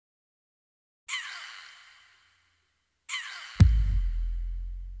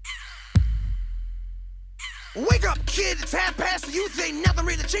Wake up, kid, it's 1/2. You ain't nothing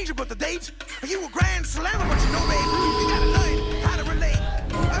really changing but the date. You a grand slammer, but you know, babe, you gotta learn how to relate.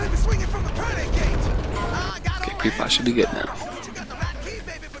 I've been swinging from the pearly gate. Okay, Creepbot should be good now.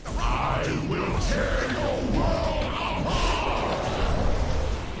 I will tear your world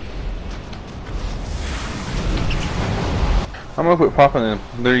I'm gonna quit popping them.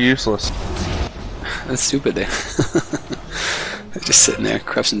 They're useless. That's stupid. They're just sitting there.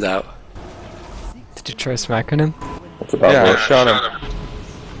 Corruption's out. Did you try smacking him? Yeah, I shot him.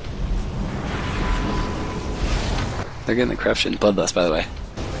 They're getting the corruption. Bloodlust, by the way.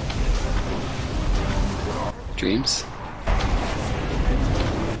 Dreams.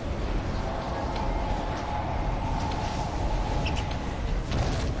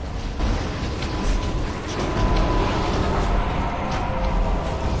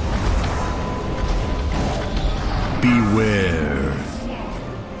 Beware.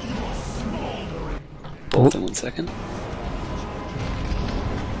 Bolt in 1 second.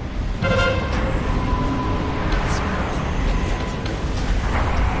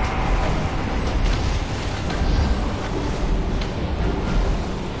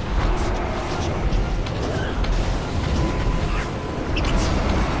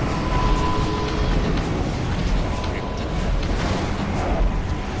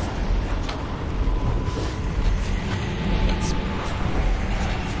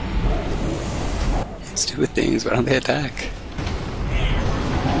 Stupid things, why don't they attack?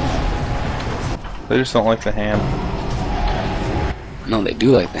 They just don't like the hand. No, they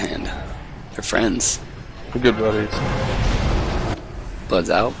do like the hand. They're friends. They're good buddies. Blood's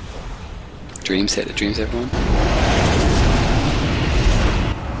out. Dreams hit. Dreams, everyone.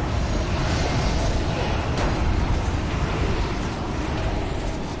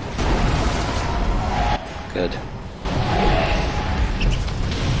 Good.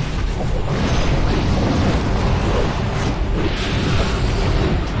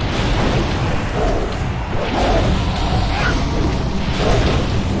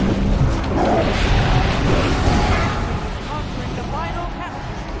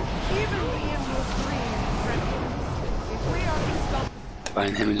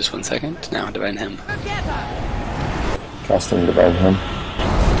 Divine him in just 1 second. Now divine him. Casting divine him.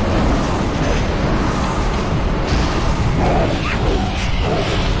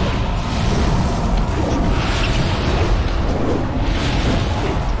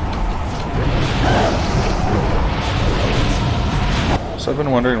 So I've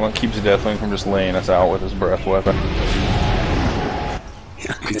been wondering what keeps Deathwing from just laying us out with his breath weapon.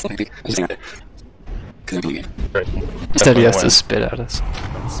 Yeah, Instead he has to spit at us.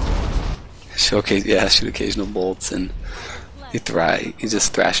 Showcase, yeah, shoot occasional bolts and he's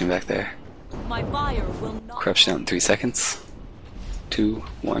just thrashing back there. My buyer will not. Corruption out in 3 seconds. 2,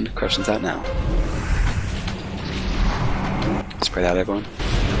 1, corruption's out now. Spread out, everyone.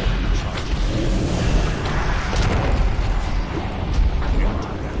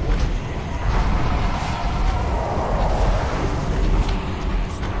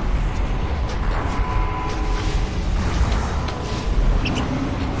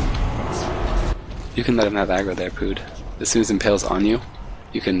 You can let him have aggro there, Pood. As soon as he impales on you,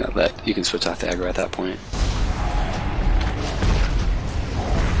 you can switch off the aggro at that point.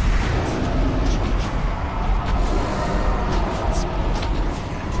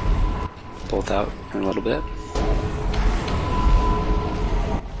 Bolt out in a little bit.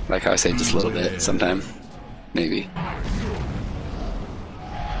 Like how I say just a little bit, sometime. Maybe.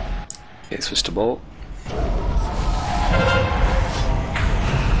 Okay, switch to bolt.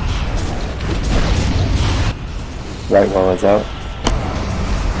 Right while it's out.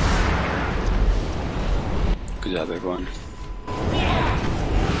 Good job, everyone.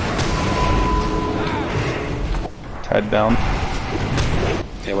 Tied down.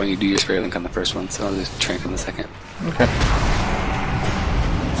 Okay, why don't you do your Spirit Link on the first one, so I'll just trank on the second. Okay.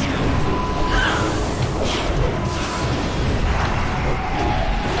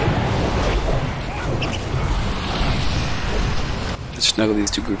 Let's snuggle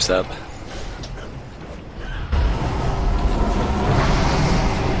these two groups up.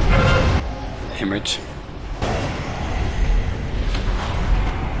 Hemorrhage.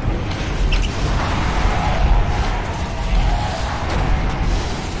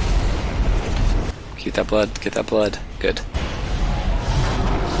 Get that blood, get that blood. Good.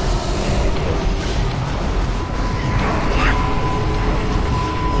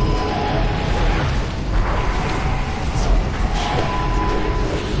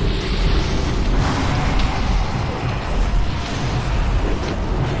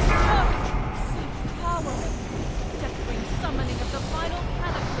 Deathwing summoning of the final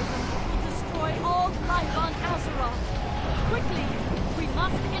cataclysm will destroy all life on Earth.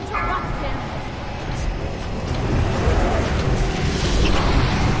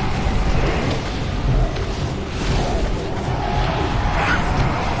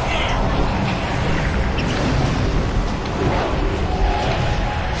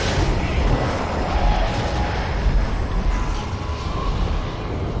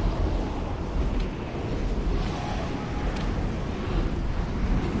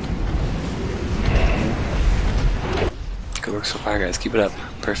 work so far, guys. Keep it up.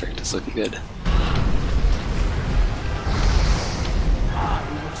 Perfect. It's looking good. I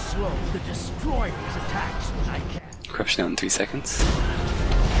will slow the destroyer's attacks when I can. Corruption out in 3 seconds.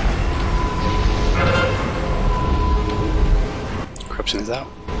 Corruption is out.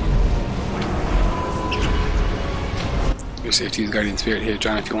 You're safe to use Guardian Spirit here,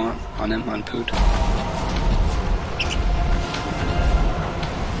 John, if you want. On him, on Pood.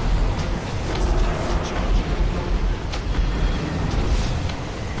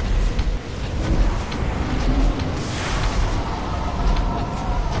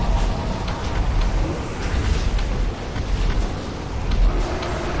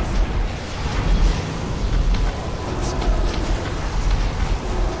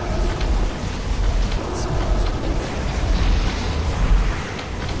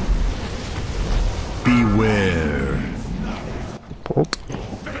 Beware. Bolt.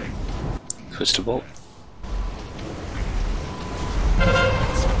 Switch to Bolt.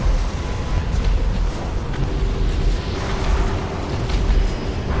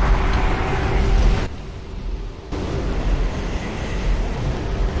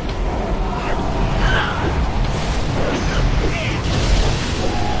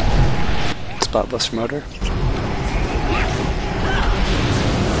 Spot Buster Motor.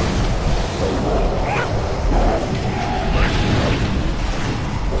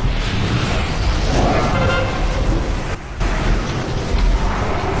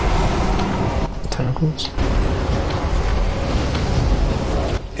 Tentacles.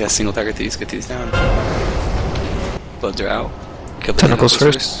 Yeah, single target these, get these down. Bloods are out. Kill the Tentacles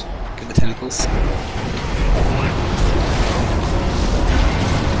first. Get the tentacles.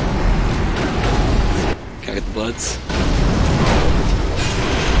 Can I get the bloods?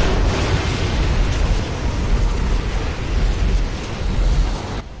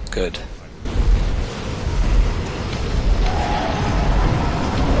 Good.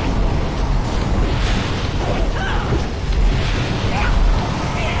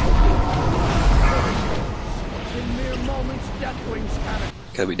 In mere moments, Deathwing's cannon.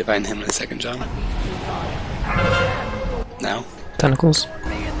 Gotta be divine him in a second, John. Now. Tentacles. Be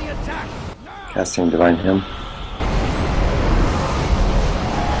in the attack. Casting Divine Hymn.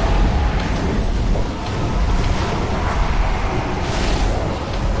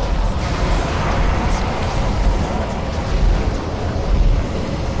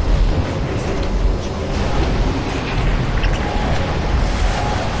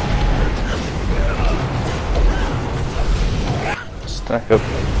 Stack up.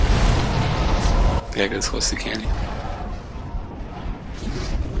 Yeah, get as close as you can.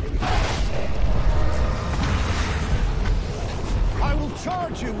 I will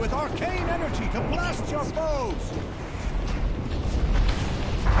charge you with arcane energy to blast your foes.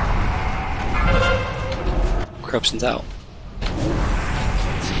 Corruption's out.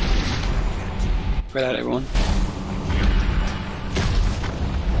 Right out, everyone.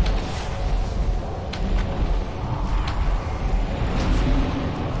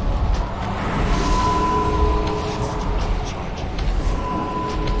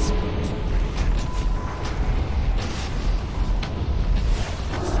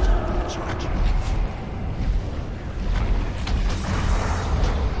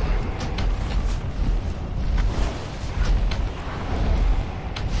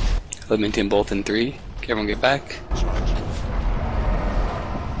 Elementing bolt in 3. Everyone get back.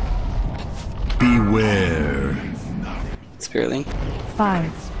 Beware. Spirit Link.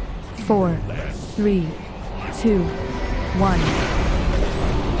 5, 4, 3, 2, 1.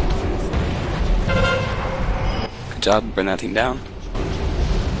 Good job, burn that thing down.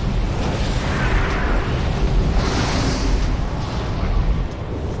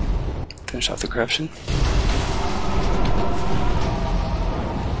 Finish off the corruption.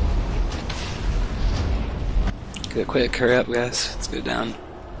 Get quick, hurry up, guys. Let's go down.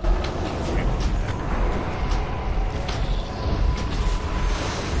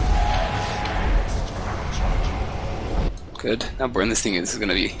 Good. Now burn this thing. This is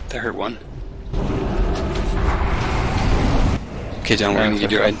gonna be the hurt one. Okay, John, we're gonna need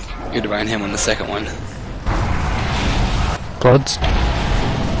your divine him on the second one. Bloods.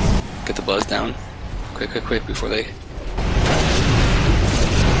 Get the buzz down. Quick, quick, quick, before the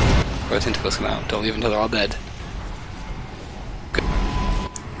tentacles come out. Don't leave until they're all dead. Good.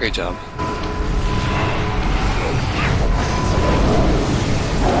 Great job.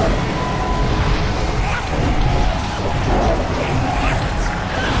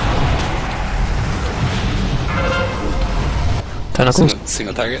 Tentacles.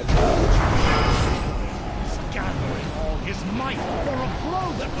 Single target. Gathering all his might for a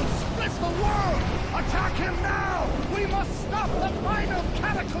blow that will split the world. Attack him now. We must. must stop the final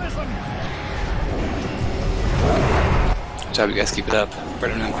cataclysm! Good job, you guys. Keep it up. Burn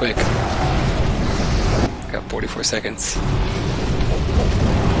them down quick. Got 44 seconds.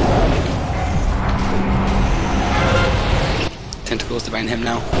 Tentacles, divine him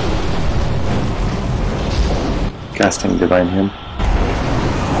now. Casting Divine Him.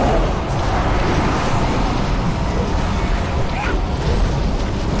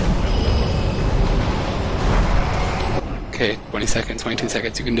 Okay, 20 seconds, 22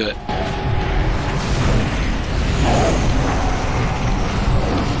 seconds, you can do it.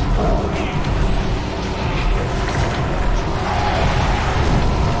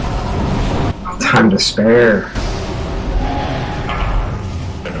 Time to spare.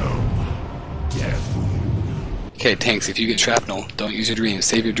 Okay, tanks, if you get shrapnel, don't use your dreams.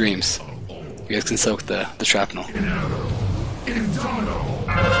 Save your dreams. You guys can soak the shrapnel.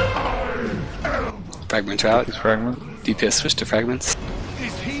 Fragments are out. These fragment. DPS switch to fragments.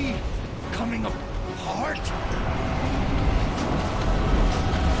 Is he coming apart?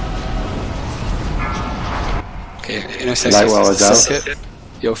 Okay, intersect. Lightwell is out. Soak it.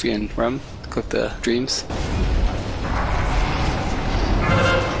 Yofi and Rum, click the dreams.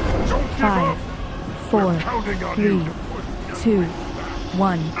 5, 4, 3, 2,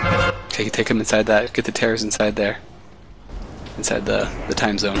 1. Okay, take him inside that. Get the terrors inside there. Inside the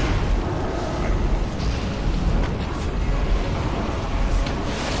time zone.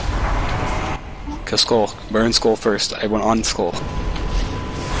 Kill Skull. Burn Skull first. I went on Skull.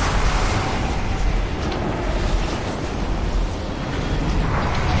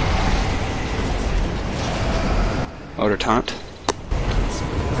 Motor taunt.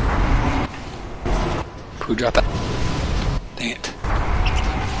 Poo drop out. Dang it.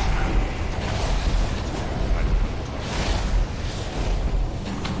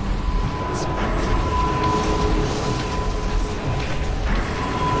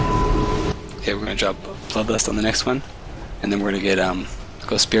 Okay, we're gonna drop Bloodlust on the next one, and then we're gonna get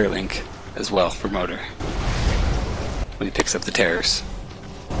go Spirit Link as well for Motor when he picks up the terrors.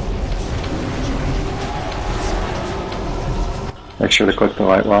 Make sure to click the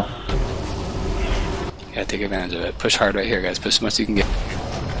light well. Yeah, take advantage of it. Push hard right here, guys. Push as much as you can get.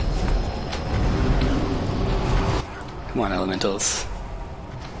 Come on, elementals.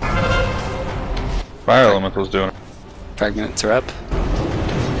 Fire Elemental's doing it. Fragments are up.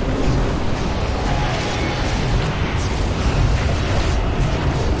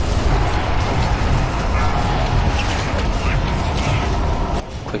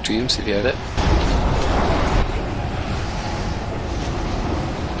 Click dreams if you have it.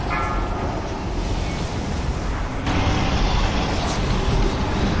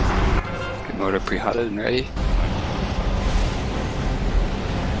 Get Motor pre-hotted and ready.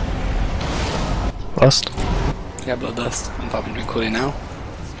 Lust. Yeah, Bloodlust. I'm popping Tranquility now.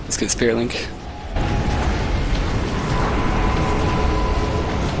 Let's get Spirit Link.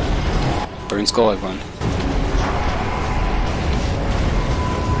 Burn Skull, everyone.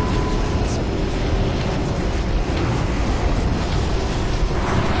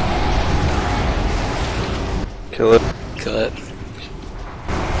 Kill it. Kill it.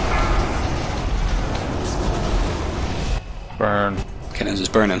 Burn. Okay, now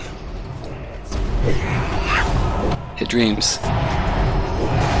just burn him. Hit dreams. You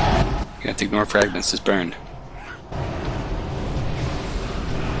have to ignore fragments, just burn.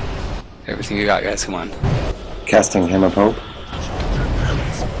 Everything you got, guys, come on. Casting Hymn of Hope.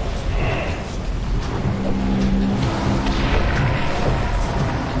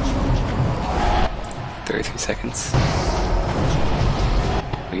 Seconds.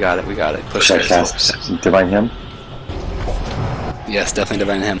 We got it, we got it. Push Should I it. cast Divine Hymn? Yes, definitely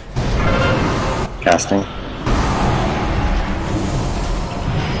divine him. Casting.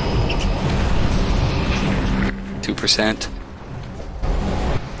 %.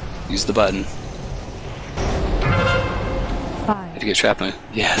 Use the button. 5, Did you get shrapnel?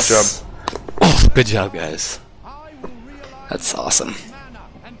 Yes. Good job. Oh, good job, guys. That's awesome.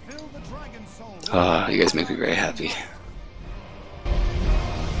 Oh, you guys make me very happy.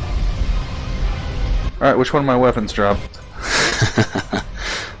 Alright, which one of my weapons dropped?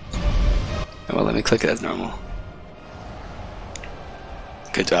 Well, let me click it as normal.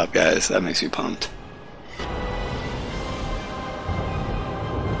 Good job, guys. That makes me pumped.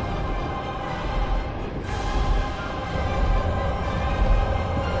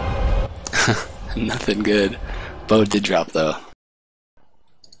 Nothing good. Bow did drop, though.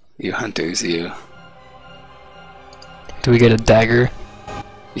 You hunters, you. Do we get a dagger?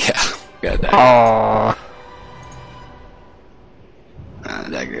 Yeah, we got a dagger. Aww. The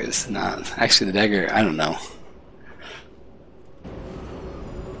dagger is not. Actually, the dagger, I don't know.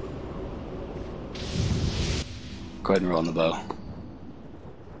 Go ahead and roll on the bow.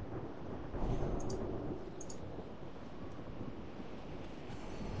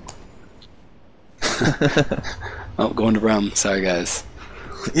 Oh, going to rum. Sorry, guys.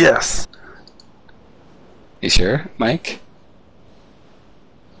 Yes. You sure, Mike?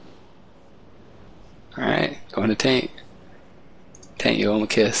 Alright, going to Taint. Taint, you owe him a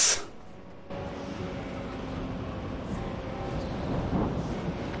kiss.